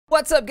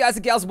What's up, guys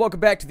and gals?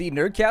 Welcome back to the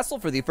Nerd Castle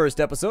for the first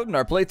episode in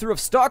our playthrough of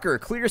STALKER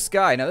Clear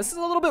Sky. Now, this is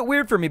a little bit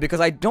weird for me because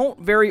I don't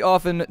very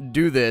often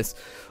do this,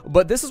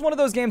 but this is one of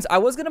those games. I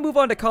was going to move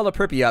on to Call of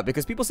Pripyat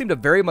because people seem to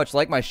very much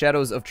like my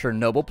Shadows of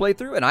Chernobyl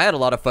playthrough, and I had a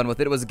lot of fun with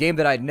it. It was a game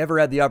that I'd never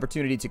had the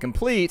opportunity to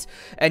complete,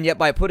 and yet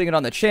by putting it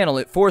on the channel,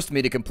 it forced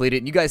me to complete it,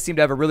 and you guys seem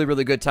to have a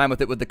really good time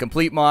with it with the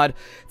complete mod.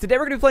 Today,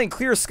 we're going to be playing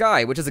Clear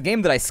Sky, which is a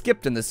game that I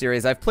skipped in the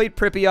series. I've played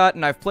Pripyat,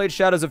 and I've played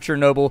Shadows of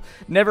Chernobyl,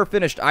 never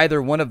finished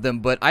either one of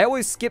them, but I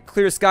always skip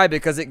Clear Sky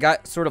because it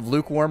got sort of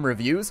lukewarm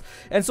reviews,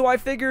 and so I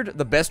figured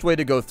the best way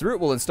to go through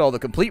it, we'll install the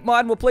complete mod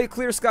and we'll play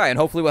Clear Sky, and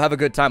hopefully we'll have a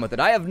good time with it.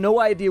 I have no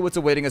idea what's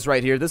awaiting us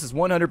right here. This is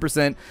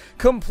 100%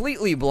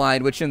 completely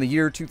blind, which in the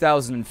year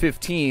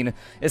 2015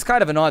 is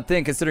kind of an odd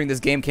thing considering this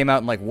game came out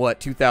in like, what,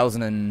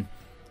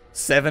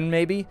 2007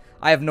 maybe?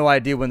 I have no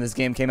idea when this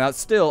game came out.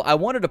 Still, I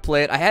wanted to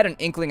play it. I had an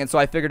inkling, and so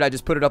I figured I'd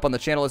just put it up on the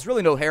channel. It's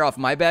really no hair off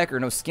my back, or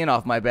no skin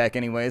off my back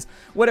anyways.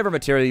 Whatever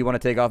material you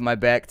want to take off my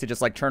back to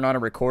just like turn on a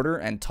recorder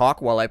and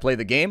talk while I play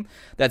the game.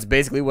 That's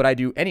basically what I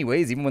do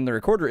anyways, even when the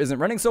recorder isn't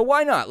running, so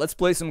why not? Let's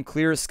play some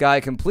Clear Sky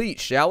Complete,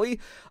 shall we?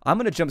 I'm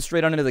going to jump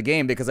straight on into the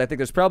game because I think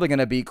there's probably going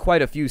to be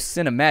quite a few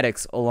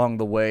cinematics along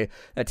the way.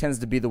 That tends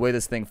to be the way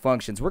this thing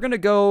functions. We're going to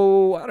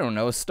go, I don't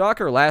know,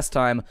 Stalker last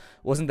time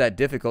wasn't that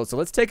difficult, so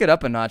let's take it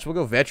up a notch. We'll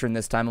go Veteran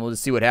this time and we'll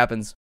just see what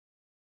happens.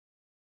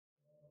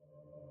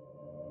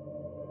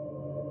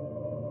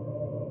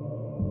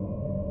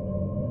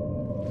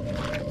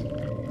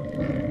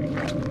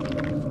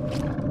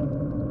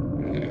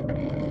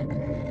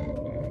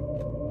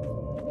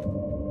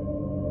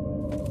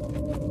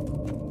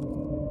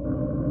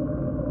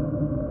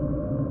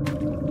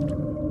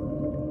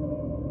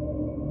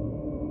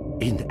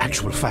 In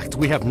actual fact,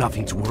 we have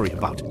nothing to worry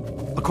about.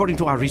 According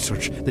to our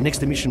research, the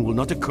next emission will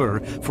not occur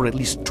for at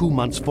least 2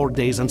 months, 4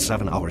 days, and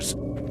 7 hours.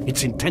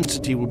 Its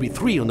intensity will be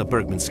 3 on the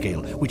Bergman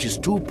scale, which is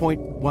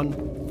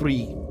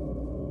 2.13.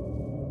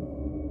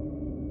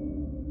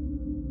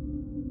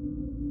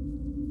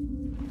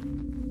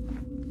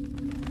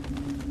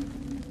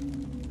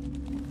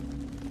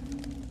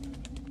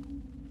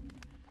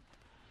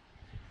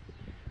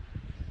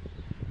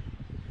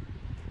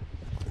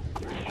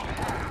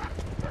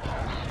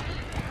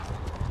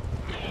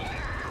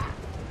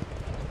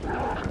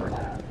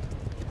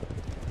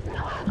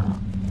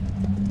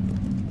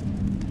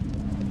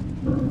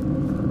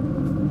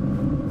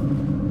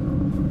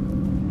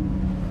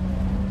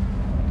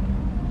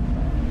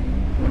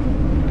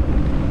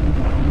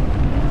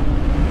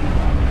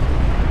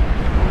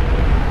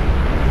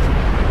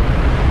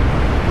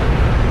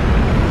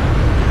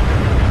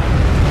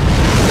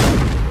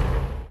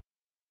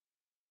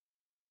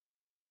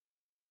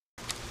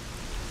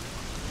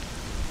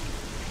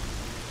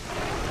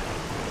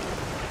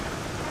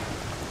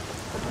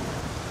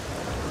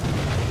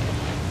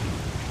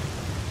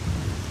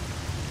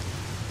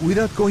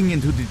 Without going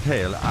into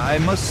detail, I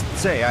must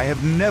say I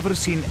have never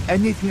seen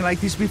anything like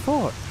this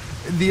before.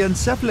 The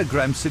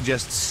encephalogram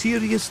suggests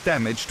serious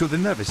damage to the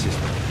nervous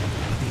system.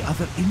 The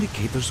other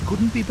indicators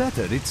couldn't be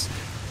better. It's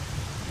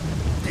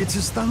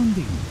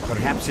astounding.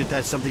 Perhaps it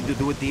has something to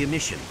do with the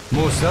emission.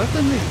 Most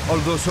certainly.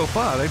 Although so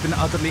far I've been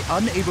utterly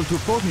unable to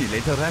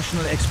formulate a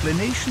rational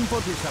explanation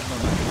for this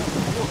abnormality.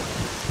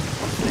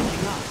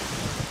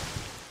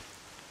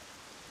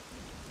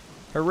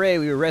 Hooray,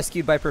 we were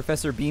rescued by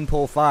Professor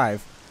Beanpole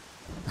 5.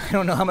 I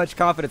don't know how much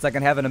confidence I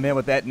can have in a man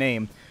with that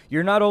name.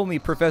 You're not only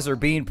Professor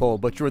Beanpole,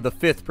 but you're the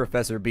 5th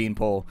Professor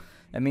Beanpole.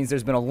 That means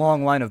there's been a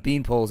long line of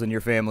Beanpoles in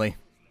your family.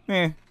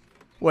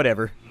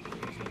 Whatever.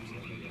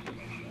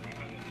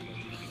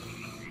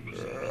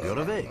 You're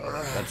awake.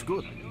 That's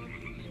good.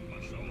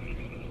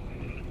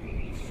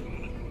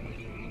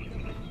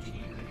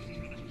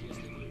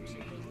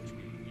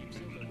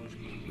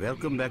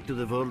 Welcome back to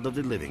the world of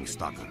the living,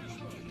 Stalker.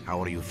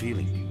 How are you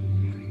feeling?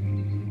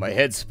 My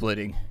head's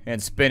splitting,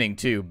 and spinning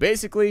too.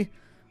 Basically,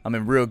 I'm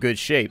in real good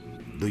shape.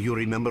 Do you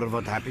remember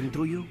what happened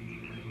to you?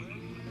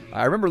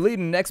 I remember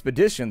leading an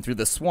expedition through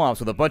the swamps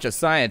with a bunch of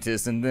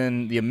scientists, and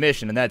then the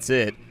emission, and that's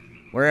it.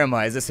 Where am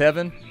I? Is this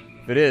heaven?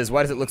 If it is,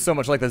 why does it look so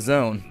much like the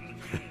Zone?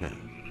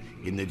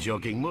 In the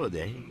joking mood,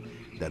 eh?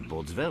 That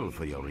bodes well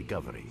for your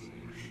recovery.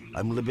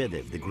 I'm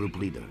Lebedev, the group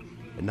leader,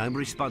 and I'm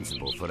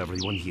responsible for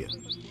everyone here.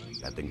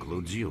 That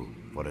includes you,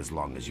 for as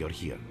long as you're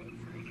here.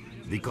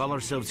 We call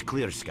ourselves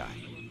Clear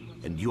Sky,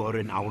 and you are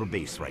in our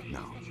base right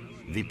now.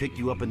 We picked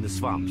you up in the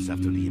swamps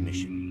after the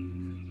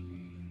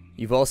emission.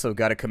 You've also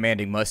got a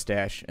commanding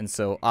mustache, and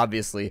so,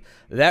 obviously,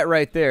 that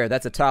right there,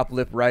 that's a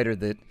top-lip writer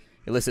that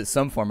elicits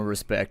some form of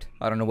respect.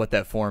 I don't know what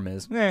that form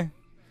is.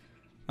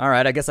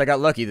 Alright, I guess I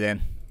got lucky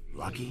then.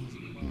 Lucky?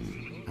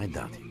 I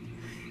doubt it.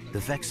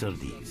 The facts are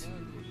these.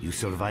 You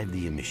survived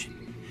the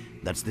emission.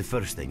 That's the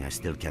first thing I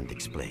still can't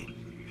explain.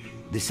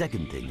 The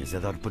second thing is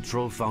that our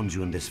patrol found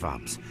you in the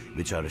swamps,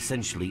 which are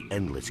essentially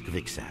endless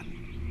quicksand.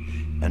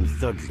 And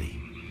thirdly,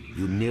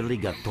 you nearly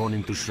got torn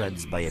into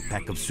shreds by a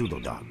pack of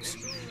pseudo-dogs.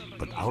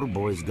 But our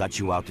boys got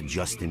you out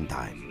just in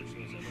time.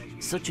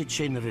 Such a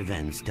chain of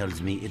events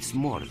tells me it's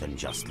more than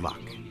just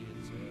luck.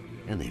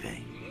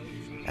 Anyway,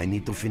 I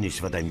need to finish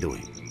what I'm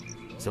doing.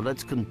 So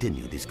let's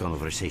continue this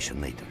conversation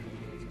later. ...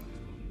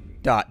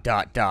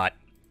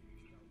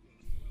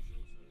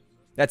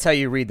 That's how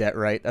you read that,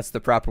 right? That's the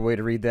proper way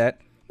to read that?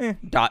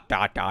 The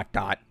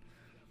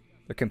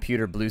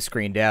computer blue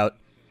screened out.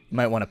 You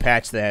might want to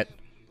patch that.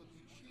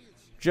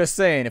 Just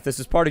saying, if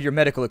this is part of your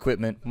medical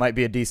equipment, might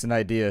be a decent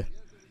idea.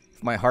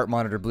 If my heart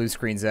monitor blue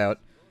screens out.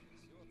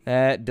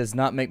 That does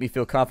not make me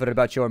feel confident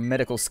about your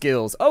medical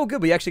skills. Oh,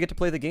 good, we actually get to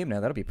play the game now.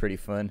 That'll be pretty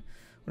fun.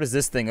 What is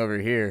this thing over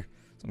here?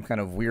 Some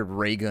kind of weird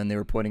ray gun they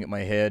were pointing at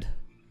my head.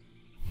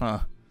 Huh.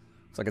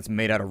 Looks like it's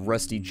made out of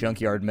rusty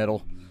junkyard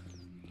metal.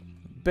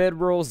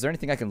 Bedrolls. Is there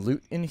anything I can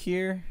loot in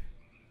here?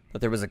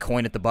 Thought there was a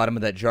coin at the bottom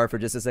of that jar for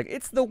just a sec.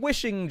 It's the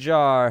wishing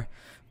jar.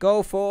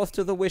 Go forth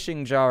to the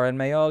wishing jar and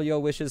may all your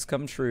wishes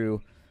come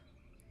true.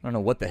 I don't know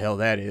what the hell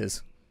that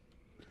is.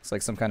 It's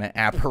like some kind of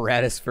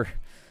apparatus for...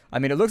 I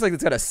mean, it looks like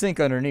it's got a sink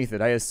underneath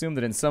it. I assume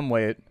that in some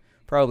way it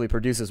probably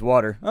produces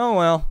water. Oh,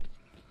 well.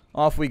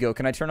 Off we go.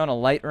 Can I turn on a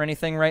light or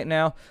anything right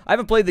now? I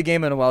haven't played the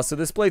game in a while, so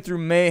this playthrough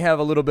may have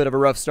a little bit of a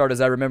rough start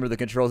as I remember the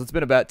controls. It's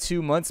been about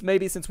 2 months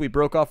maybe since we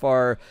broke off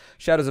our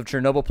Shadows of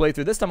Chernobyl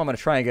playthrough. This time I'm going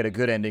to try and get a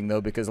good ending,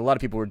 though, because a lot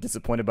of people were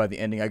disappointed by the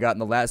ending I got in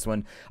the last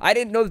one. I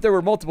didn't know that there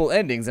were multiple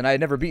endings, and I had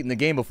never beaten the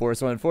game before,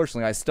 so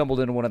unfortunately I stumbled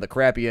into one of the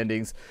crappy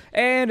endings,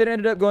 and it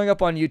ended up going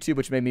up on YouTube,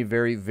 which made me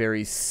very,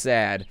 very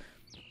sad.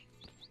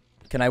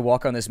 Can I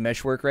walk on this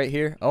meshwork right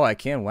here? Oh, I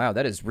can. Wow,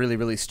 that is really,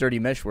 really sturdy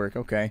meshwork.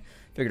 Okay.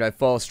 Figured I'd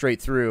fall straight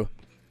through.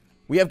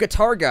 We have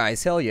guitar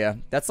guys. Hell yeah.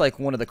 That's like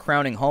one of the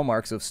crowning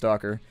hallmarks of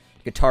Stalker.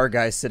 Guitar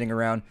guys sitting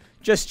around,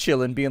 just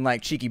chilling, being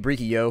like cheeky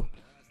breeky, yo.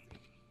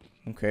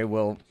 Okay,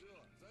 well,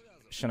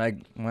 should I...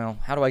 Well,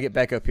 how do I get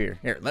back up here?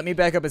 Here, let me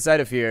back up inside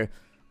of here.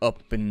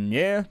 Up and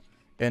yeah.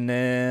 And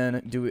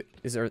then do it...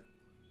 Is there...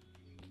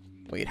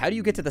 Wait, how do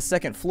you get to the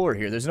second floor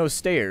here? There's no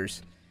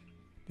stairs.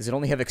 Does it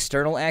only have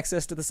external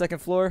access to the second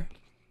floor?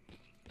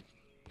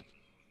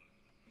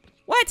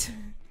 What?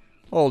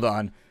 Hold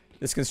on.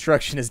 This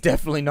construction is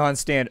definitely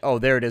non-stand. Oh,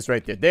 there it is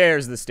right there.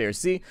 There's the stairs.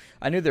 See?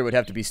 I knew there would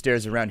have to be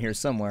stairs around here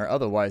somewhere.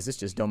 Otherwise, this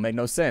just don't make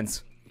no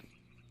sense.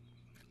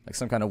 Like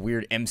some kind of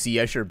weird MC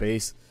Escher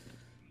base.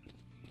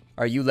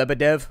 Are you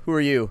Lebedev? Who are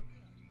you?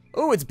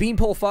 Oh, it's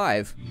Beanpole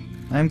 5.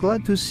 I'm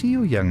glad to see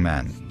you, young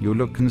man. You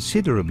look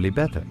considerably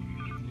better.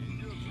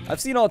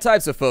 I've seen all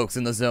types of folks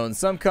in the zone.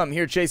 Some come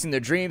here chasing their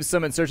dreams,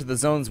 some in search of the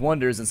zone's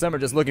wonders, and some are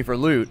just looking for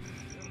loot.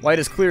 Why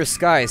does Clear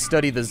Sky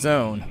study the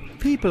zone?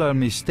 People are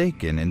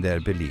mistaken in their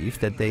belief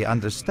that they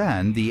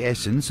understand the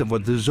essence of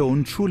what the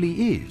zone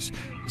truly is.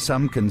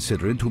 Some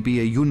consider it to be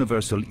a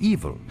universal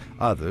evil,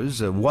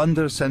 others a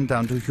wonder sent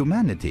down to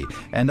humanity,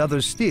 and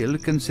others still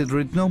consider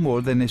it no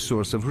more than a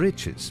source of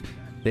riches.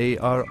 They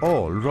are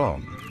all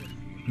wrong.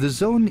 The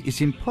zone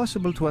is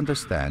impossible to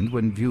understand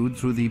when viewed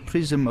through the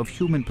prism of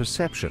human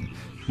perception.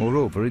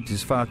 Moreover, it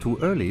is far too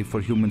early for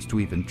humans to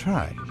even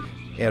try.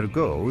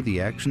 Ergo, the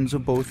actions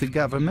of both the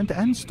government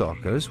and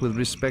stalkers with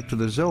respect to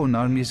the zone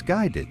are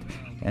misguided,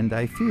 and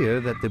I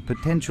fear that the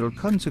potential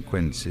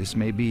consequences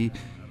may be,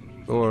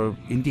 or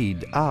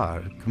indeed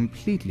are,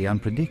 completely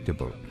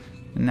unpredictable.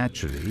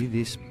 Naturally,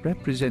 this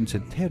represents a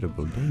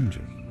terrible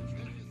danger.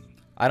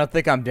 I don't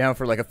think I'm down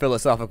for like a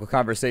philosophical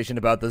conversation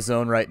about the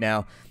zone right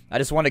now. I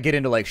just want to get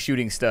into like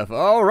shooting stuff.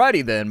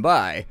 Alrighty then,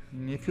 bye.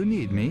 If you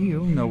need me,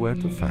 you'll know where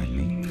to find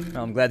me.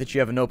 I'm glad that you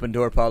have an open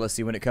door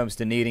policy when it comes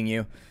to needing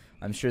you.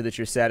 I'm sure that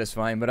you're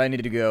satisfying, but I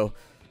need to go.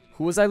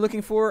 Who was I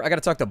looking for? I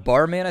gotta talk to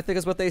Barman, I think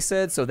is what they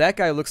said. So that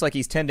guy looks like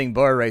he's tending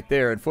bar right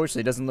there.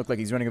 Unfortunately, it doesn't look like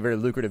he's running a very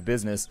lucrative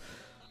business.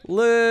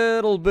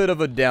 Little bit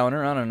of a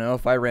downer. I don't know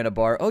if I ran a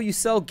bar. Oh, you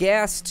sell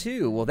gas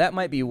too. Well, that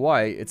might be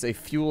why. It's a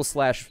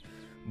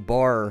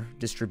fuel/bar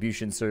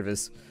distribution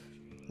service.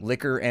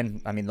 Liquor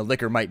and, I mean, the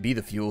liquor might be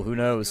the fuel. Who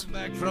knows?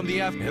 Back from the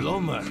after. Hello,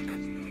 Mark.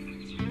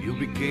 You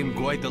became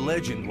quite a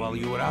legend while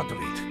you were out of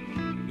it.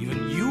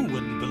 Even you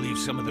wouldn't believe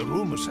some of the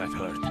rumors I've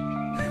heard.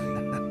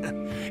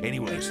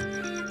 Anyways,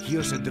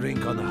 here's a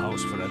drink on the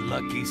house for a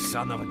lucky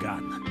son of a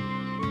gun.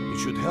 It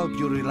should help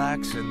you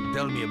relax and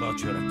tell me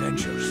about your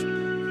adventures,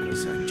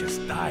 because I'm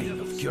just dying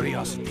of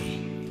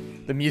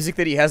curiosity. The music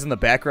that he has in the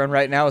background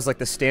right now is like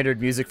the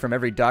standard music from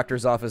every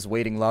doctor's office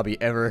waiting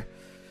lobby ever.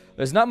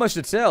 There's not much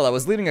to tell. I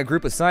was leading a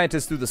group of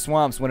scientists through the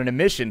swamps when an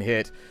emission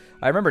hit.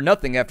 I remember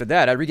nothing after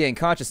that. I regained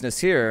consciousness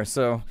here,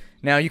 so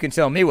now you can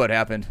tell me what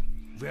happened.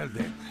 Well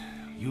then,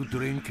 you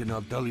drink and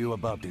I'll tell you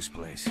about this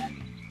place.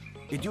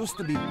 It used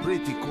to be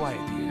pretty quiet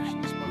here.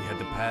 We had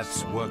the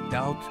paths worked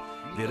out,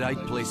 the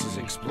right places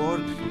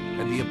explored,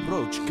 and the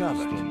approach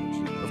covered.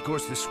 Of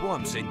course, the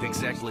swamps ain't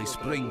exactly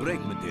spring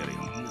break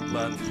material,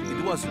 but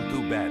it wasn't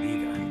too bad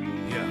either.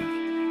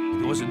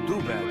 Yeah, it wasn't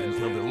too bad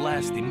until the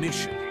last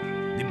emission.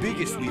 The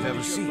biggest we've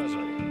ever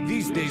seen.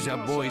 These days our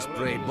boys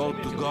pray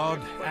both to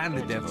God and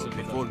the devil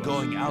before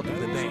going out of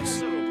the base.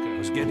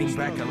 Because getting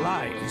back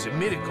alive is a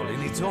miracle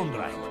in its own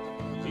right.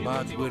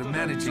 But we're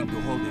managing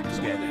to hold it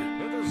together.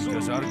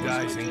 Because our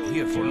guys ain't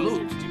here for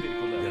loot.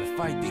 They're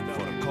fighting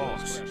for a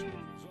cause.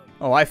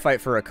 Oh, I fight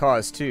for a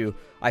cause too.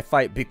 I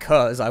fight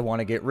because I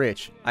want to get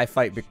rich. I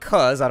fight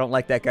because I don't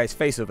like that guy's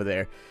face over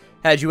there.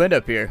 How'd you end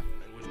up here?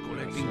 I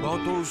collecting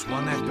bottles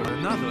one after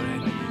another,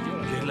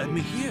 and they let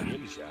me here.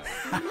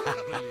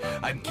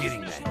 I'm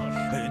kidding,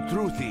 man.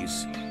 Truth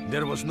is,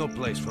 there was no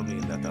place for me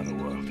in that other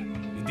world.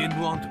 He didn't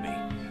want me.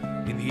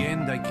 In the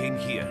end, I came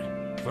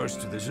here.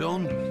 First to the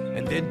zone,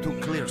 and then to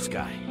Clear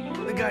Sky.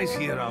 The guys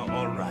here are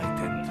alright,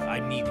 and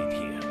I'm needed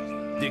here.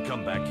 They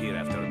come back here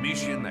after a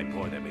mission, I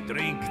pour them a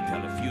drink,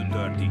 tell a few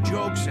dirty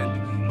jokes,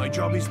 and my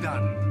job is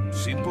done.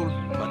 Simple,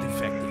 but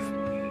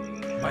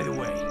effective. By the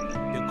way,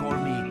 they call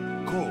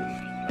me Cold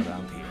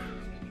around here.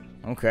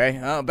 Okay,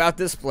 about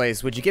this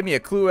place, would you give me a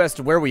clue as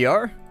to where we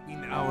are?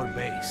 In our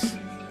base.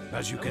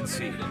 As you can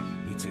see,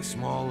 it's a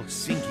small,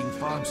 sinking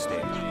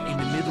farmstead in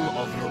the middle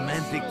of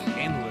romantic,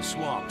 endless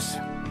swamps.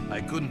 I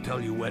couldn't tell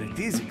you where it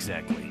is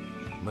exactly,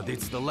 but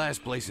it's the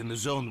last place in the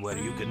zone where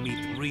you can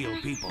meet real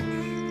people.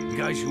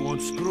 Guys who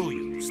won't screw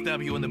you,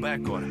 stab you in the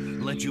back, or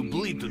let you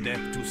bleed to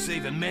death to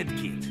save a med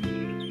kit.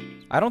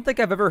 I don't think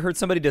I've ever heard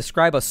somebody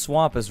describe a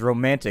swamp as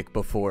romantic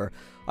before.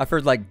 I've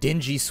heard like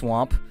dingy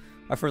swamp,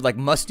 I've heard like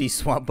musty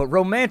swamp, but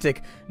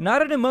romantic,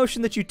 not an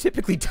emotion that you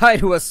typically tie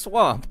to a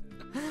swamp.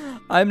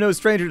 I'm no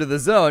stranger to the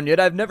zone, yet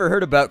I've never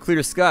heard about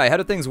Clear Sky. How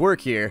do things work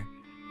here?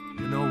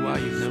 You know why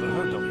you've never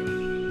heard of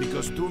it?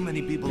 Because too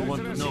many people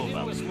want to know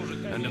about it,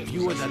 and the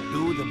fewer that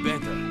do, the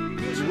better.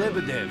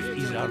 Lebedev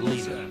is our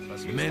leader.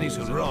 The man is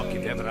a rock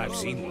if ever I've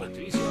seen one.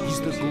 He's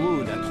the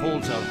glue that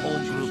holds our whole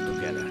group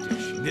together.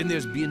 Then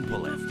there's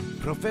Binpolev,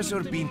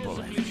 Professor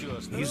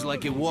Binpolev. He's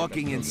like a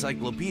walking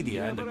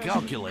encyclopedia and a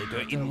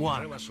calculator in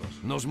one.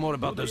 Knows more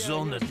about the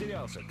zone than...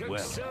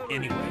 well,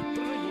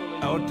 anyway.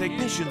 Our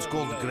technician's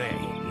called Gray,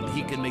 and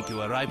he can make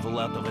you a rifle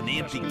out of an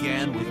empty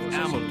can with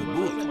ammo to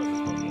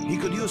boot. He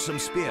could use some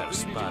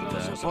spares, but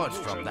apart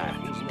from that.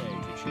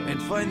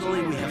 And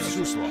finally, we have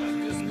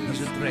Suslov.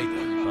 He's a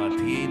trader, but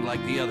he ain't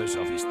like the others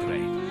of his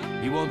trade.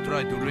 He won't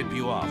try to rip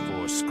you off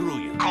or screw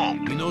you.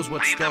 He knows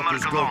what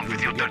stalkers go through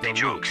to get their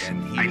jokes,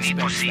 and he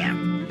respects that.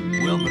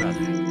 Well, brother,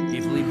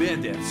 if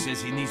Lebedev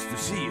says he needs to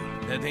see you,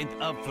 that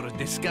ain't up for a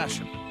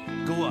discussion.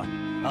 Go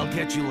on, I'll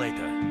catch you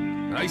later.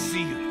 I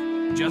see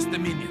you. Just a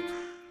minute.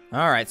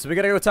 Alright, so we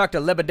gotta go talk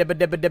to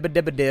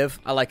Lebedev.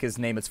 I like his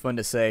name, it's fun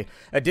to say.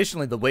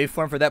 Additionally, the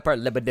waveform for that part,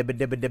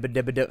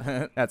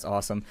 Lebedev. That's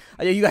awesome.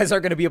 You guys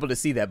aren't gonna be able to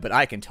see that, but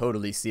I can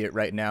totally see it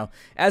right now.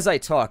 As I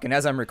talk and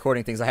as I'm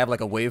recording things, I have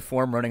like a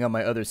waveform running on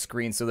my other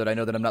screen so that I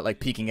know that I'm not like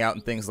peeking out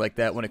and things like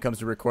that when it comes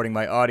to recording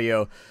my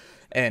audio.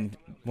 And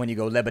when you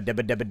go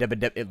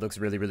Lebedev, it looks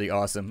really, really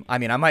awesome. I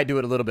mean, I might do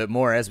it a little bit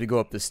more as we go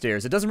up the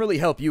stairs. It doesn't really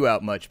help you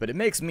out much, but it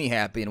makes me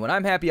happy. And when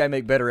I'm happy, I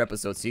make better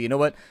episodes. So you know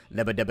what?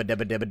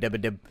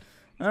 Lebedev.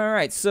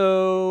 Alright,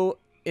 so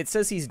it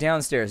says he's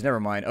downstairs. Never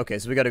mind. Okay,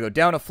 so we gotta go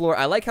down a floor.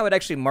 I like how it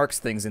actually marks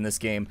things in this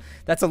game.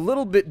 That's a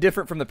little bit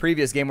different from the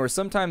previous game where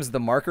sometimes the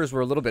markers were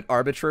a little bit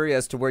arbitrary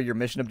as to where your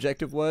mission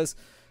objective was.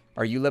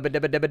 Are you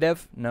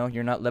Lebedev? No,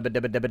 you're not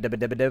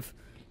Lebedev.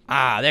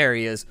 Ah, there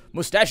he is.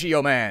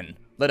 Mustachio Man.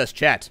 Let us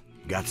chat.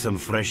 Got some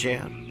fresh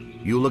air?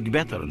 You look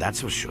better, that's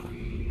for sure.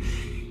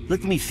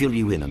 Let me fill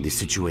you in on this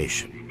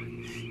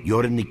situation.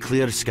 You're in the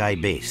Clear Sky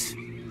base.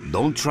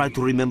 Don't try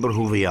to remember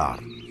who we are.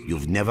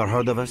 You've never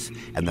heard of us,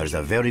 and there's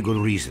a very good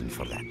reason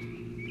for that.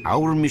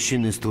 Our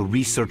mission is to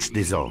research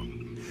the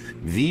zone.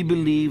 We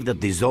believe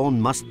that the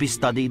zone must be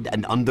studied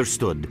and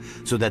understood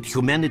so that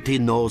humanity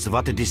knows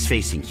what it is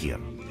facing here.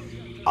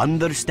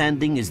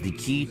 Understanding is the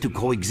key to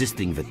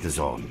coexisting with the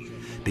zone.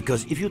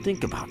 Because if you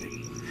think about it,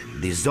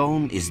 the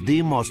zone is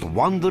the most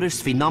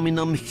wondrous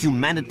phenomenon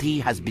humanity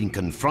has been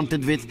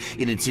confronted with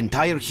in its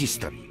entire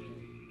history.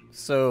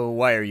 So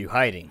why are you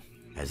hiding?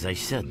 As I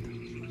said,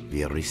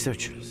 we are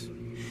researchers.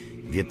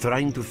 We are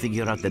trying to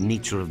figure out the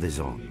nature of the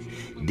zone,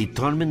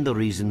 determine the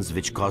reasons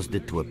which caused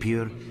it to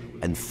appear,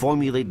 and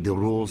formulate the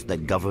rules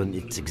that govern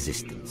its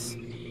existence.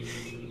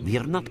 We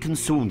are not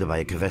consumed by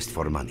a quest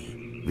for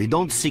money. We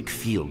don't seek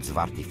fields of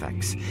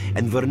artifacts,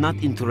 and we're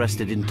not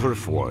interested in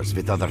turf wars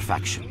with other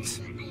factions.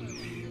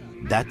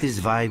 That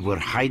is why we're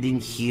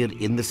hiding here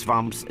in the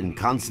swamps and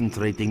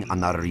concentrating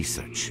on our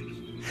research.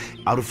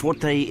 Our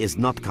forte is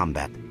not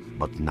combat,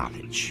 but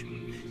knowledge.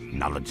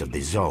 Knowledge of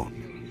the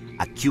zone,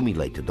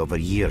 accumulated over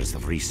years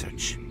of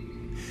research.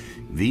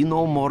 We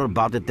know more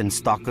about it than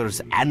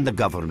stalkers and the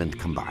government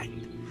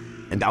combined.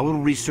 And our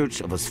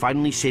research was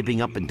finally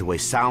shaping up into a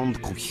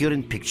sound,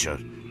 coherent picture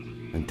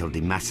until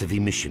the massive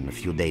emission a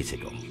few days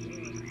ago.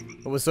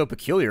 What was so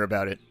peculiar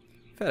about it?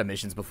 I've had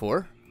emissions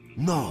before.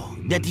 No,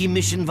 that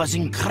emission was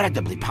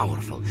incredibly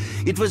powerful.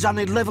 It was on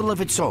a level of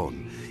its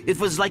own. It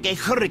was like a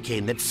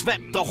hurricane that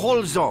swept the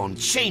whole zone,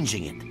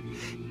 changing it.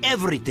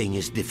 Everything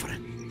is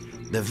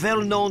different. The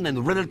well-known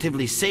and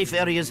relatively safe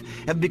areas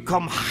have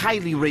become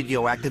highly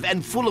radioactive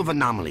and full of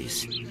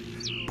anomalies.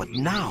 But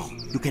now,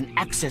 you can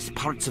access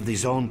parts of the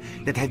zone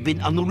that have been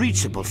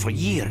unreachable for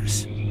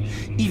years.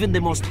 Even the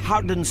most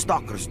hardened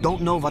stalkers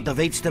don't know what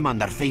awaits them on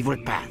their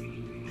favorite path.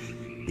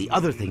 The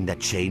other thing that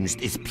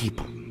changed is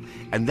people.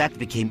 And that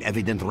became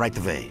evident right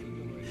away.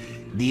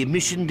 The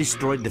emission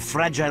destroyed the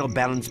fragile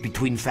balance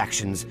between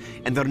factions,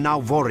 and they're now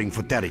warring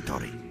for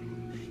territory.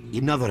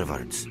 In other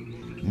words,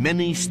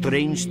 many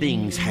strange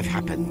things have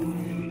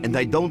happened, and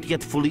I don't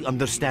yet fully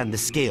understand the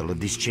scale of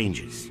these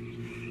changes.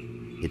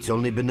 It's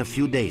only been a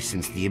few days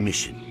since the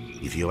emission.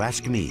 If you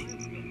ask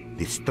me,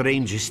 the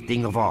strangest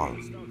thing of all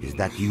is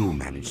that you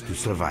managed to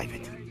survive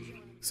it.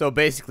 So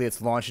basically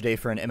it's launch day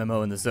for an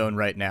MMO in the zone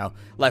right now.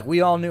 Like, we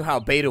all knew how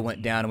beta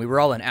went down, and we were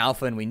all in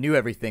alpha, and we knew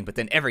everything, but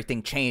then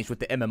everything changed with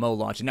the MMO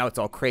launch, and now it's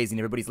all crazy, and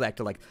everybody's back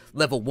to, like,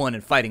 level 1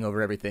 and fighting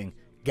over everything.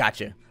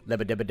 Gotcha.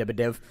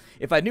 Lebba-debba-debba-dev.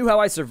 If I knew how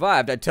I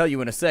survived, I'd tell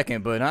you in a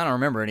second, but I don't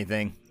remember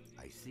anything.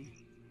 I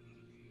see.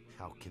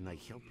 How can I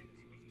help you?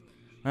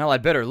 Well,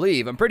 I'd better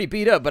leave. I'm pretty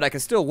beat up, but I can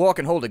still walk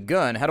and hold a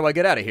gun. How do I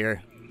get out of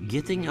here?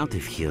 Getting out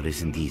of here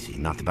isn't easy,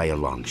 not by a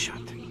long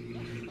shot.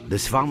 The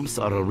swamps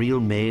are a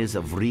real maze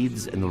of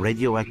reeds and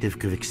radioactive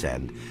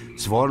quicksand,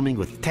 swarming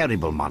with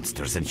terrible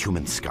monsters and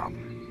human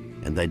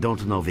scum. And I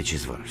don't know which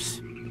is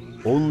worse.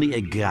 Only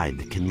a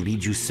guide can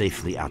lead you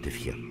safely out of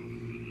here.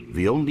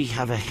 We only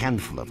have a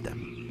handful of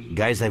them,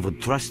 guys I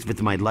would trust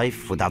with my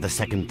life without a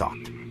second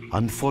thought.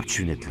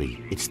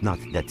 Unfortunately, it's not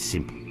that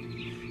simple.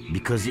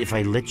 Because if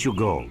I let you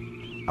go,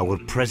 our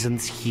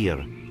presence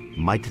here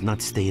might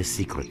not stay a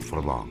secret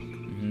for long.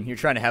 You're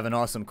trying to have an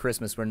awesome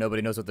Christmas where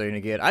nobody knows what they're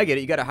going to get. I get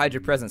it. You got to hide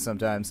your presents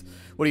sometimes.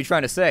 What are you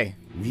trying to say?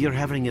 We are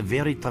having a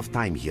very tough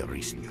time here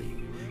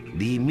recently.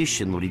 The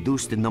emission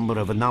reduced the number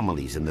of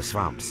anomalies in the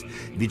swamps,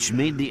 which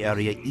made the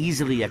area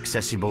easily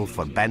accessible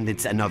for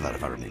bandits and other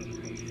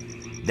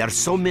vermin. There are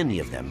so many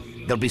of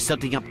them, they'll be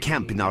setting up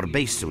camp in our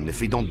base soon if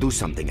we don't do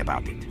something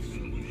about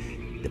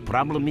it. The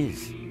problem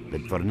is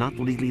that we're not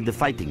really the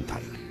fighting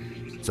type,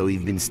 so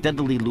we've been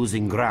steadily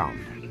losing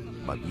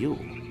ground. But you,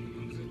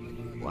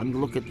 one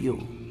look at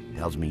you,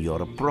 tells me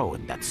you're a pro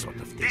in that sort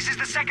of thing. This is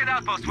the second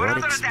outpost. Your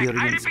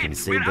experience can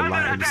save the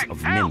lives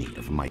of many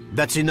of my...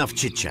 That's enough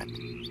chit-chat.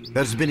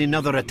 There's been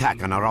another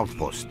attack on our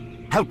outpost.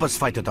 Help us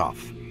fight it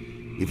off.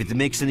 If it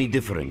makes any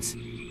difference,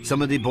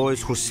 some of the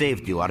boys who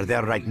saved you are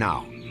there right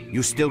now.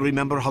 You still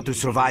remember how to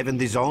survive in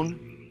the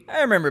zone?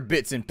 I remember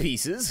bits and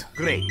pieces.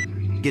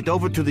 Great. Get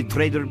over to the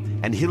trader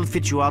and he'll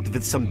fit you out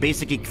with some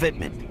basic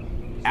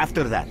equipment.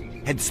 After that,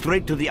 head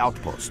straight to the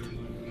outpost.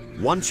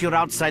 Once you're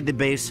outside the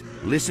base,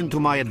 listen to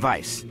my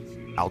advice.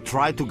 I'll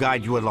try to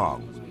guide you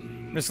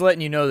along. Just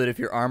letting you know that if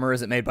your armor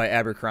isn't made by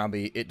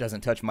Abercrombie, it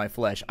doesn't touch my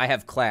flesh. I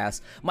have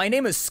class. My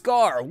name is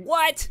Scar.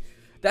 What?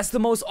 That's the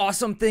most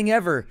awesome thing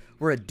ever.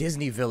 We're a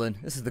Disney villain.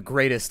 This is the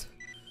greatest.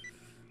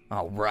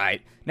 All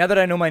right. Now that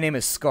I know my name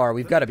is Scar,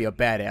 we've got to be a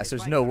badass.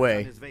 There's no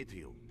way.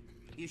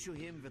 Issue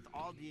him with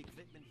all the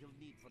equipment he'll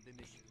need for the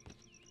mission.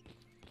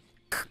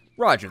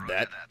 Roger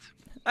that.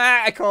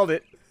 Ah, I called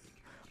it.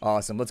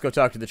 Awesome. Let's go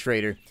talk to the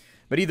trader.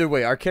 But either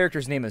way, our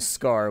character's name is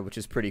Scar, which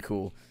is pretty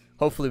cool.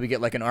 Hopefully we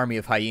get like an army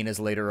of hyenas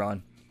later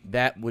on.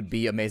 That would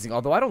be amazing.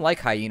 Although I don't like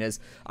hyenas.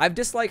 I've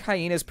disliked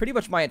hyenas pretty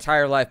much my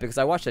entire life because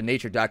I watched a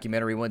nature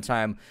documentary one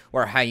time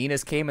where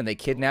hyenas came and they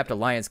kidnapped a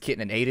lion's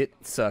kitten and ate it.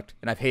 It sucked.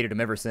 And I've hated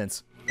them ever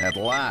since. At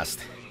last.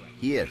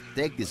 Here,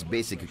 take this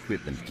basic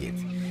equipment kit.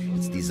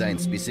 It's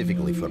designed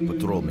specifically for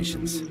patrol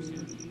missions.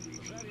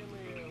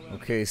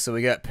 Okay, so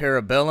we got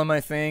Parabellum,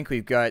 I think.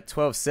 We've got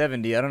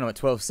 1270. I don't know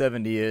what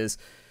 1270 is.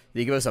 Did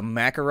he give us a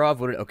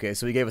Makarov? Okay,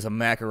 so he gave us a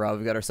Makarov.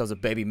 We got ourselves a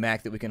baby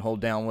Mac that we can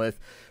hold down with.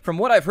 From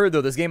what I've heard,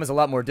 though, this game is a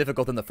lot more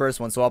difficult than the first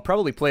one, so I'll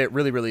probably play it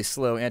really, really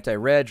slow.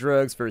 Anti-rad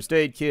drugs, first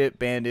aid kit,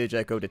 bandage,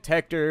 echo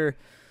detector,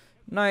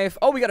 knife.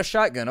 Oh, we got a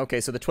shotgun. Okay,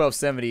 so the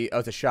 1270, oh,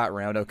 it's a shot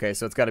round. Okay,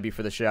 so it's got to be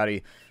for the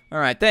shotty. All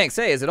right, thanks.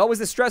 Hey, is it always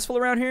this stressful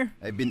around here?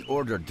 I've been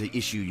ordered to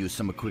issue you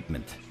some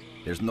equipment.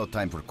 There's no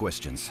time for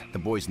questions. The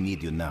boys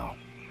need you now.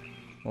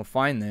 Well,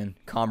 fine then,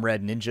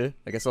 Comrade Ninja.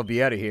 I guess I'll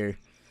be out of here.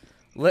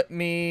 Let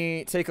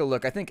me take a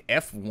look. I think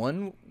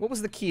F1, what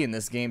was the key in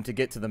this game to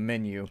get to the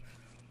menu?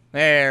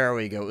 There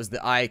we go. It was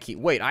the I key.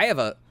 Wait, I have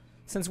a...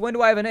 Since when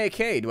do I have an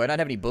AK? Do I not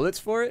have any bullets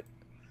for it?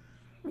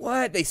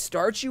 What? They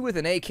start you with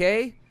an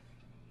AK?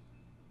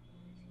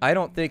 I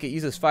don't think it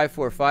uses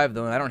 5.45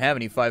 though, and I don't have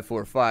any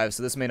 5.45,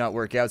 so this may not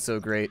work out so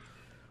great.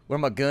 Where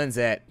my guns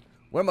at?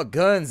 Where my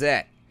guns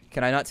at?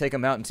 Can I not take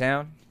them out in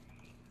town?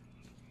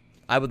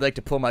 I would like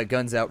to pull my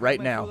guns out right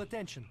now.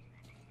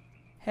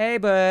 Hey,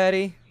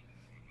 buddy.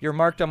 You're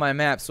marked on my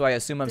map, so I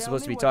assume I'm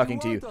supposed to be talking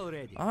to you.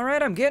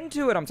 Alright, I'm getting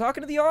to it. I'm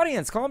talking to the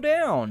audience. Calm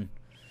down.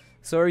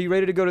 So are you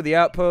ready to go to the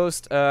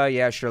outpost?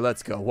 Yeah, sure.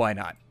 Let's go. Why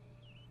not?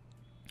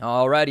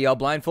 Alrighty, I'll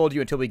blindfold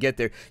you until we get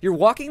there. You're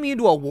walking me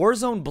into a war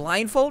zone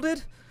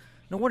blindfolded?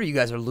 No wonder you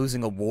guys are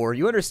losing a war.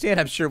 You understand,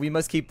 I'm sure, we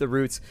must keep the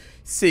roots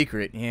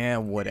secret. Yeah,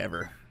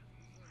 whatever.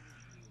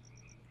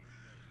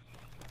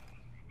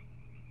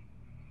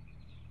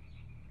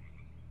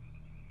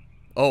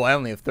 Oh, I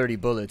only have 30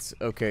 bullets.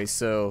 Okay,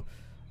 so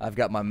I've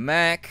got my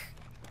Mac.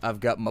 I've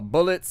got my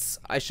bullets.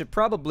 I should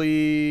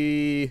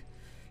probably...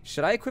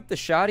 Should I equip the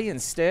shotty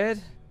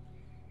instead?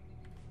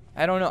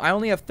 I don't know. I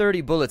only have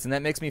 30 bullets, and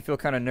that makes me feel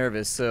kind of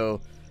nervous,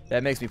 so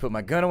that makes me put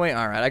my gun away.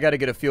 Alright, I gotta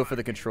get a feel for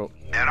the control.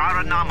 There are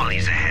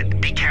anomalies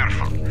ahead. Be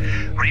careful.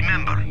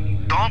 Remember,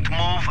 don't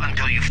move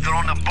until you've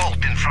thrown a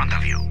bolt in front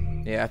of you.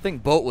 Yeah, I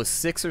think bolt was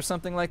 6 or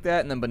something like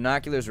that, and then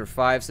binoculars were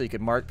 5 so you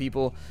could mark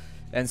people.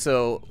 And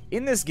so,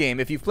 in this game,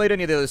 if you've played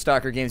any of the other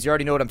Stalker games, you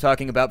already know what I'm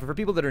talking about. But for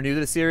people that are new to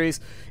the series,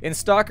 in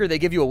Stalker, they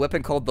give you a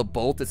weapon called the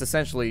Bolt. It's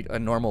essentially a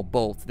normal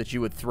bolt that you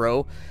would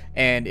throw.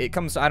 And it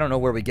comes, I don't know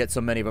where we get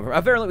so many of them.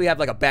 Apparently, we have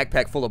like a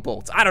backpack full of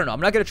bolts. I don't know. I'm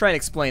not going to try and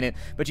explain it.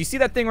 But you see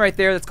that thing right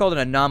there? That's called an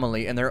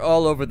anomaly. And they're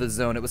all over the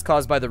zone. It was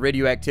caused by the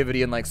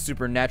radioactivity and like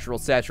supernatural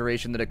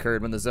saturation that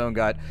occurred when the zone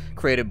got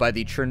created by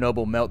the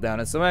Chernobyl meltdown.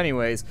 And so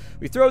anyways,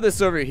 we throw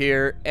this over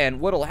here. And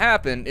what'll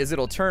happen is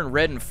it'll turn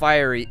red and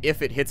fiery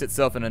if it hits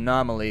itself an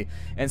anomaly.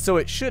 And so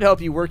it should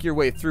help you work your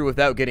way through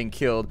without getting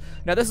killed.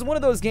 Now this is one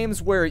of those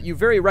games where you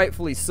very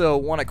rightfully so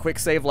want to quick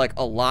save like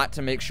a lot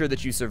to make sure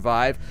that you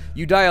survive.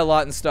 You die a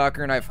lot in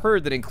Stalker, and I've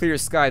heard that in Clear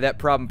Sky that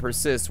problem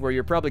persists where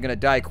you're probably going to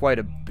die quite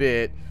a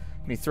bit.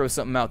 Let me throw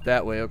something out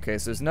that way. Okay,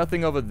 so there's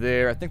nothing over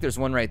there. I think there's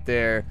one right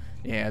there.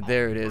 Yeah,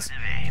 there it is.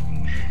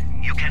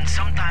 You can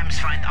sometimes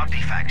find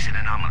artifacts in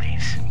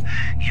anomalies.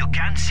 You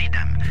can't see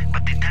them,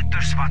 but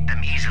detectors spot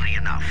them easily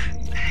enough.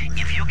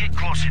 If you get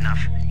close enough,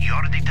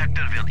 your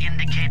detector will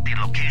indicate the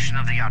location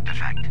of the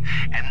artifact,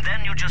 and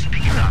then you just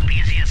pick it up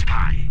easy as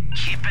pie.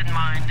 Keep in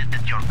mind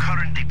that your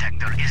current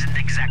detector isn't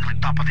exactly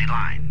top of the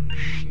line.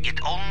 It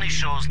only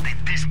shows the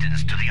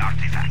distance to the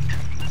artifact.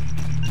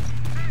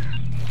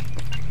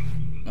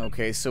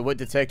 Okay, so what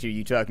detector are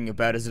you talking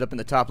about? Is it up in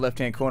the top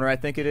left-hand corner, I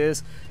think it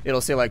is? It'll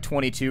say like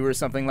 22 or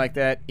something like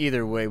that.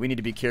 Either way, we need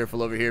to be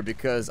careful over here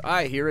because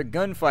I hear a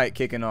gunfight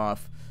kicking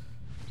off.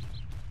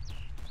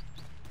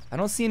 I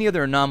don't see any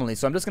other anomalies,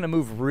 so I'm just going to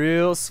move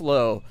real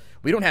slow.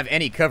 We don't have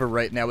any cover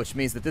right now, which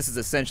means that this is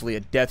essentially a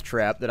death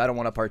trap that I don't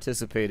want to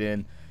participate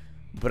in.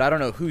 But I don't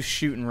know who's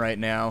shooting right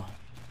now.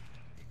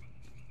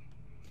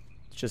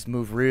 Let's just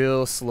move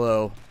real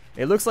slow.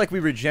 It looks like we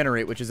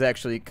regenerate, which is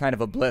actually kind of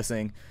a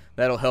blessing.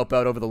 That'll help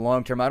out over the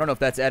long term. I don't know if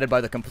that's added by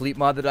the complete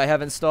mod that I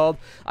have installed.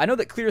 I know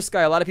that Clear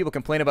Sky, a lot of people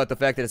complain about the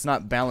fact that it's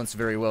not balanced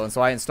very well, and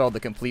so I installed the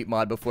complete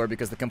mod before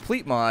because the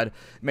complete mod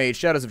made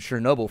Shadows of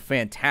Chernobyl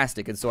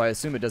fantastic, and so I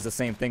assume it does the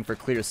same thing for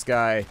Clear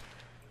Sky.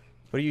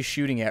 What are you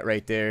shooting at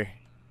right there?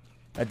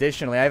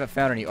 Additionally, I haven't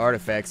found any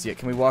artifacts yet.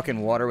 Can we walk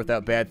in water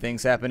without bad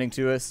things happening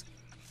to us?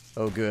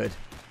 Oh, good.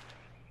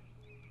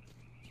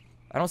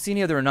 I don't see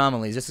any other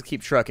anomalies. Just to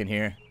keep trucking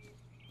here.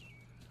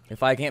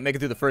 If I can't make it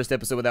through the first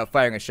episode without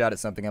firing a shot at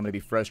something, I'm going to be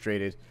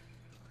frustrated.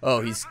 Oh,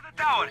 he's... To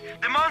the tower!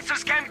 The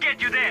monsters can't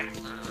get you there!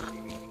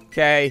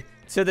 Okay,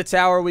 to the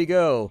tower we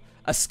go.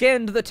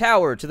 Ascend the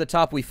tower, to the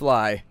top we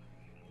fly.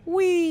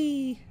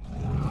 Whee!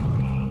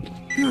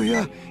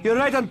 You're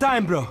right on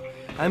time, bro.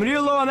 I'm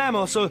real low on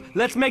ammo, so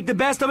let's make the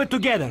best of it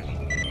together.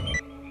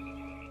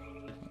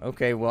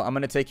 Okay, well, I'm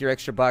going to take your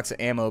extra box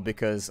of ammo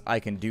because I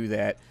can do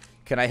that.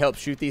 Can I help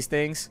shoot these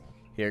things?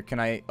 Here, can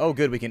I... Oh,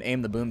 good, we can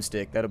aim the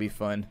boomstick. That'll be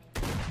fun.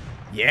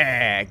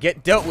 Yeah,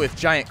 get dealt with,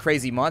 giant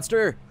crazy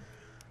monster.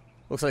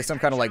 Looks like some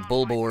kind of like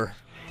bull boar.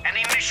 An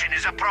emission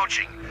is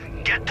approaching.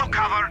 Get to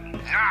cover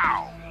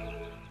now.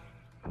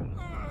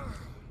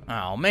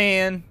 Oh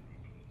man.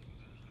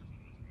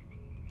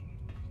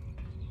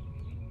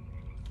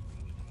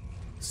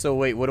 So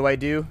wait, what do I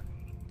do?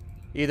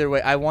 Either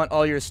way, I want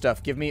all your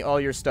stuff. Give me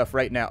all your stuff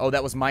right now. Oh,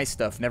 that was my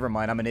stuff. Never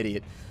mind, I'm an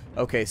idiot.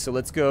 Okay, so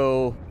let's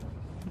go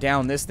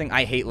down this thing.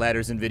 I hate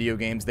ladders in video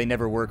games. They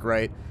never work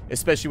right,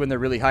 especially when they're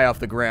really high off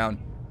the ground.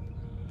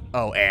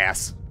 Oh,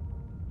 ass.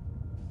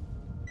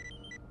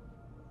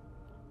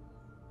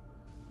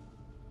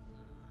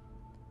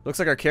 Looks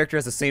like our character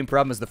has the same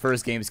problem as the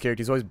first game's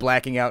character. He's always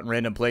blacking out in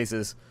random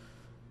places.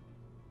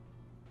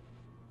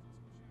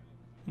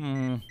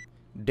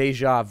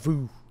 Deja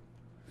vu.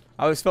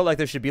 I always felt like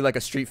there should be like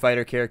a Street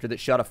Fighter character that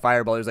shot a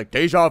fireball. It was like,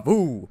 deja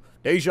vu,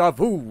 deja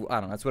vu. I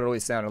don't know, that's what it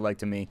always sounded like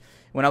to me.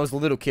 When I was a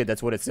little kid,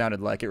 that's what it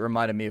sounded like. It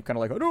reminded me of kind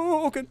of like,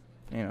 oh, okay.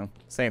 You know,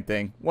 same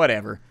thing.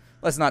 Whatever.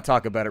 Let's not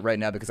talk about it right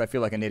now because I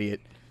feel like an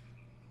idiot.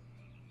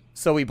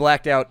 So we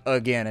blacked out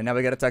again, and now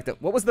we gotta talk to...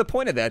 What was the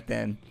point of that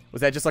then?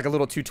 Was that just like a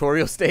little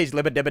tutorial stage?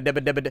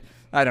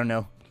 I don't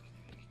know.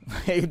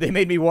 They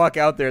made me walk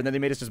out there, and then they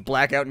made us just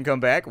black out and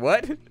come back?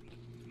 What?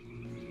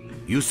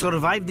 You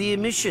survived the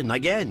emission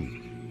again.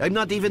 I'm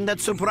not even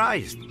that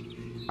surprised.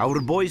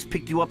 Our boys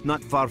picked you up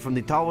not far from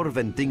the tower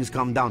when things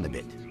calmed down a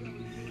bit.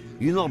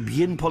 You know,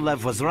 Bien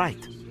Polev was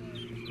right.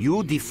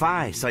 You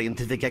defy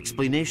scientific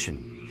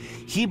explanation.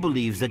 He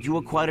believes that you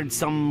acquired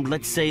some,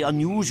 let's say,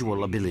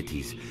 unusual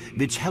abilities,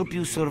 which help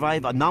you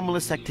survive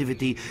anomalous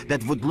activity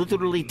that would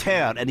literally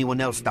tear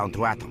anyone else down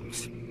to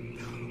atoms.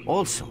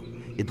 Also,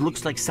 it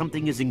looks like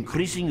something is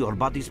increasing your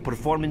body's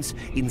performance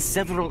in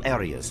several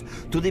areas,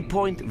 to the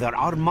point where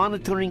our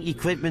monitoring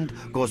equipment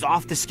goes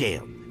off the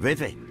scale.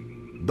 Wait,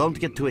 don't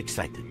get too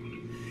excited.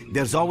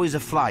 There's always a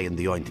fly in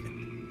the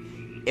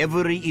ointment.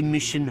 Every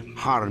emission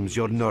harms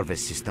your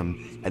nervous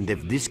system, and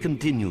if this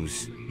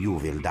continues, you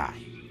will die.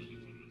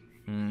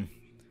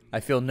 I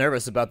feel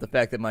nervous about the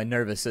fact that my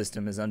nervous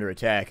system is under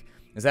attack.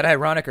 Is that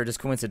ironic or just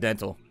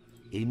coincidental?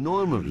 A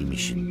normal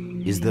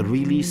emission is the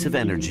release of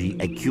energy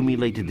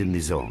accumulated in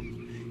the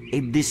zone. A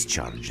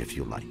discharge, if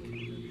you like.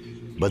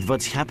 But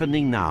what's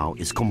happening now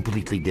is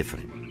completely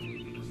different.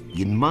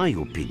 In my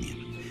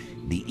opinion,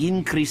 The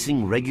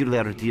increasing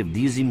regularity of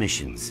these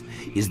emissions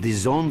is the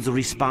zone's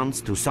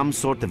response to some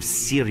sort of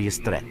serious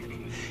threat,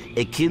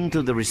 akin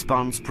to the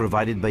response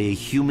provided by a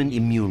human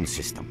immune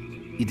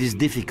system. It is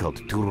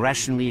difficult to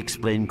rationally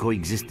explain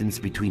coexistence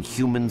between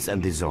humans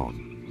and the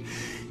zone.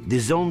 The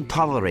zone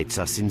tolerates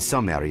us in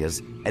some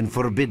areas and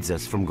forbids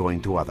us from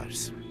going to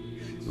others.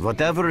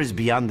 Whatever is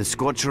beyond the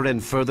Scorcher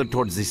and further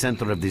towards the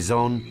center of the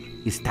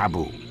zone is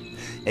taboo,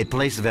 a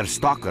place where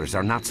stalkers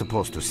are not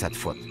supposed to set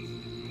foot.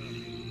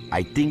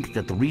 I think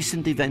that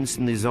recent events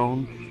in the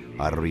zone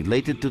are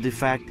related to the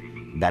fact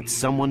that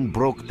someone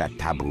broke that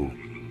taboo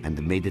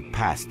and made it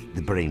past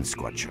the Brain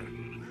Scorcher.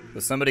 So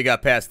somebody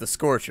got past the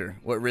Scorcher.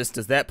 What risk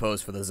does that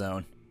pose for the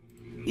zone?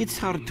 It's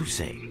hard to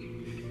say.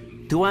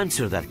 To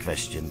answer that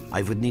question,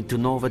 I would need to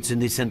know what's in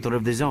the center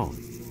of the zone.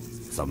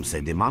 Some say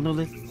the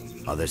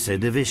monolith, others say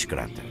the Wish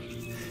Granter.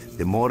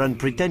 The more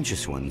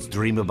unpretentious ones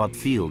dream about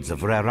fields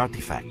of rare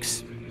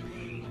artifacts.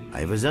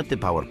 I was at the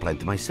power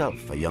plant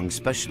myself, a young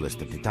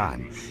specialist at the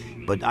time,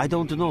 but I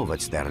don't know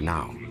what's there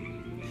now.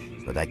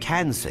 What I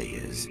can say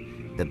is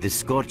that the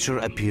Scorcher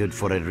appeared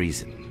for a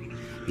reason.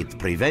 It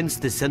prevents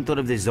the center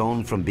of the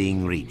zone from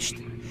being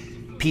reached.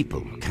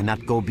 People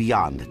cannot go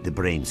beyond the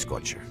Brain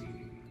Scorcher.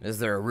 Is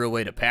there a real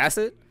way to pass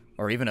it?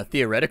 Or even a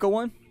theoretical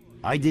one?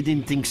 I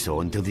didn't think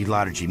so until the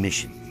large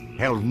emission.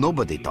 Hell,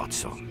 nobody thought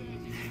so.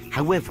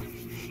 However,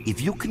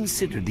 if you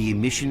consider the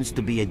emissions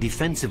to be a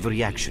defensive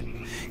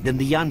reaction, then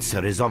the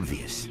answer is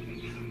obvious.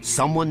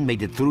 Someone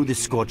made it through the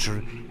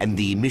Scorcher, and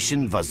the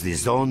emission was the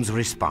zone's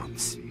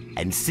response.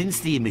 And since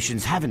the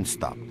emissions haven't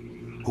stopped,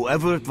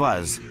 whoever it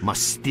was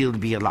must still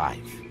be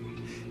alive.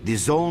 The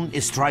zone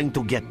is trying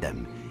to get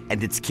them,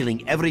 and it's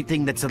killing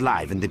everything that's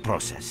alive in the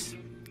process.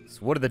 So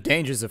what are the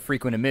dangers of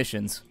frequent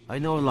emissions? I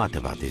know a lot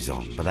about the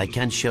zone, but I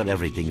can't share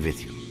everything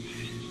with you.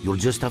 You'll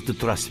just have to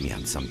trust me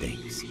on some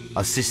things.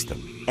 A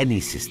system, any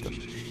system,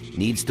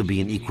 needs to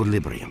be in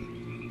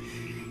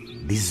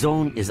equilibrium. The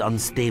zone is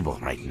unstable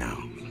right now,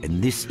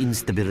 and this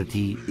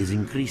instability is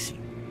increasing.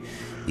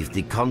 If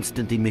the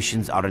constant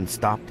emissions aren't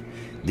stopped,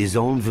 the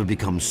zone will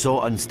become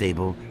so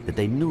unstable that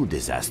a new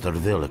disaster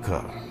will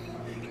occur.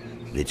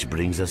 Which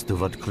brings us to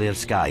what Clear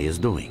Sky is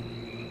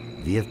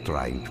doing. We are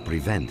trying to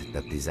prevent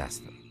that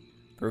disaster.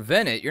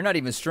 Prevent it? You're not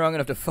even strong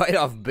enough to fight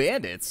off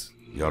bandits.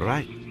 You're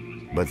right.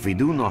 But we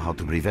do know how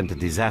to prevent a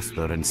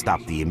disaster and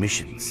stop the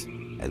emissions.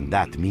 And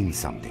that means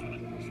something.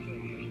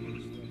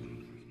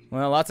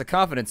 Well, lots of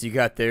confidence you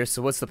got there,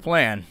 so what's the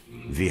plan?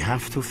 We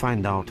have to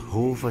find out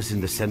who was in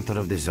the center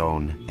of the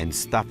zone and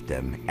stop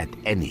them at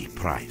any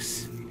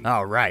price.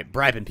 All right,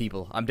 bribing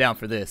people. I'm down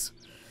for this.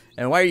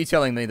 And why are you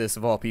telling me this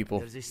of all people?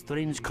 There's a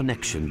strange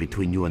connection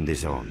between you and the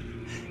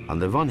zone. On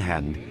the one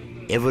hand,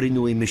 every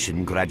new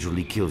emission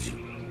gradually kills you.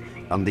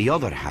 On the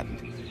other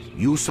hand,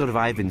 you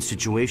survive in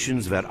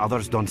situations where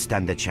others don't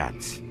stand a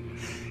chance.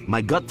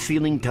 My gut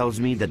feeling tells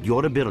me that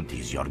your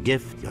abilities, your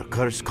gift, your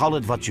curse, call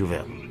it what you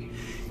will,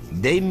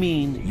 they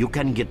mean you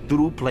can get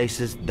through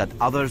places that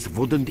others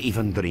wouldn't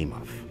even dream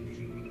of.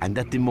 And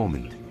at the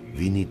moment,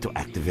 we need to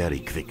act very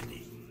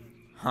quickly.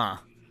 Huh.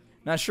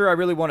 Not sure I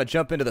really want to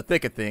jump into the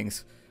thick of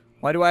things.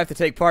 Why do I have to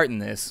take part in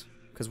this?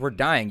 Because we're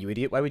dying, you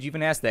idiot. Why would you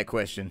even ask that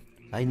question?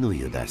 I knew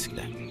you'd ask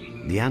that.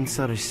 The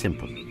answer is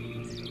simple.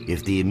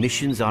 If the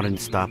emissions aren't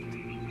stopped,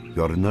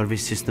 your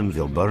nervous system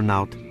will burn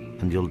out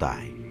and you'll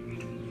die.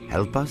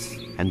 Help us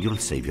and you'll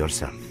save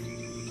yourself.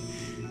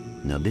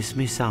 Now this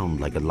may sound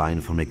like a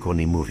line from a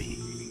corny movie,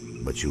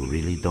 but you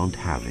really don't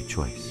have a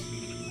choice.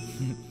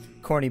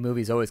 Corny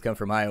movies always come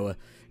from Iowa.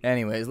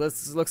 Anyways,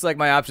 looks like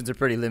my options are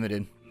pretty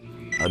limited.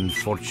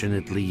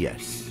 Unfortunately,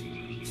 yes.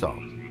 So,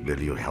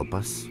 will you help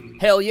us?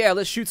 Hell yeah,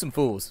 let's shoot some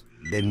fools.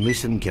 Then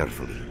listen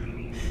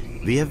carefully.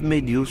 We have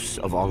made use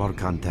of all our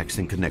contacts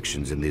and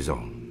connections in the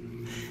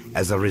zone.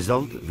 As a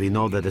result, we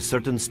know that a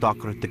certain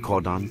stalker at the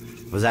cordon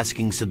was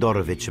asking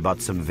Sidorovich about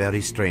some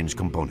very strange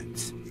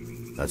components.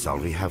 That's all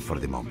we have for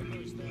the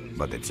moment.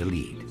 But it's a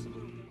lead.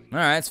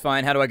 Alright, it's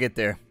fine. How do I get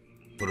there?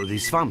 Through the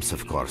swamps,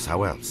 of course.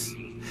 How else?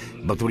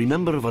 But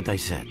remember what I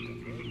said.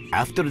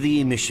 After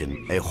the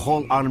emission, a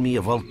whole army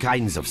of all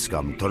kinds of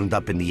scum turned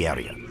up in the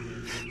area.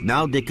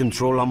 Now they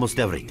control almost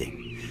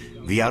everything.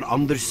 We are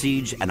under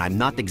siege, and I'm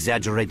not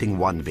exaggerating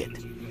one bit.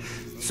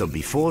 So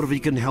before we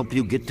can help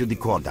you get to the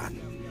cordon,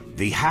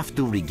 we have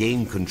to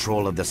regain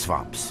control of the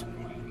swamps.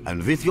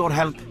 And with your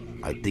help,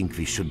 I think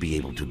we should be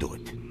able to do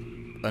it.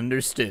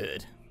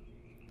 Understood.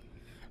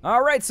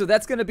 Alright, so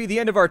that's going to be the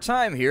end of our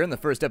time here in the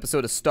first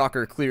episode of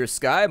STALKER Clear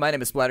Sky. My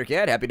name is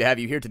Splattercat, happy to have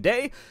you here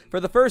today. For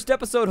the first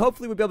episode,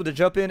 hopefully we'll be able to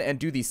jump in and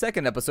do the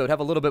second episode, have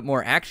a little bit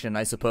more action,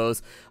 I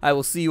suppose. I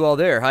will see you all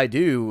there. Hi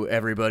do,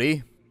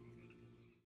 everybody.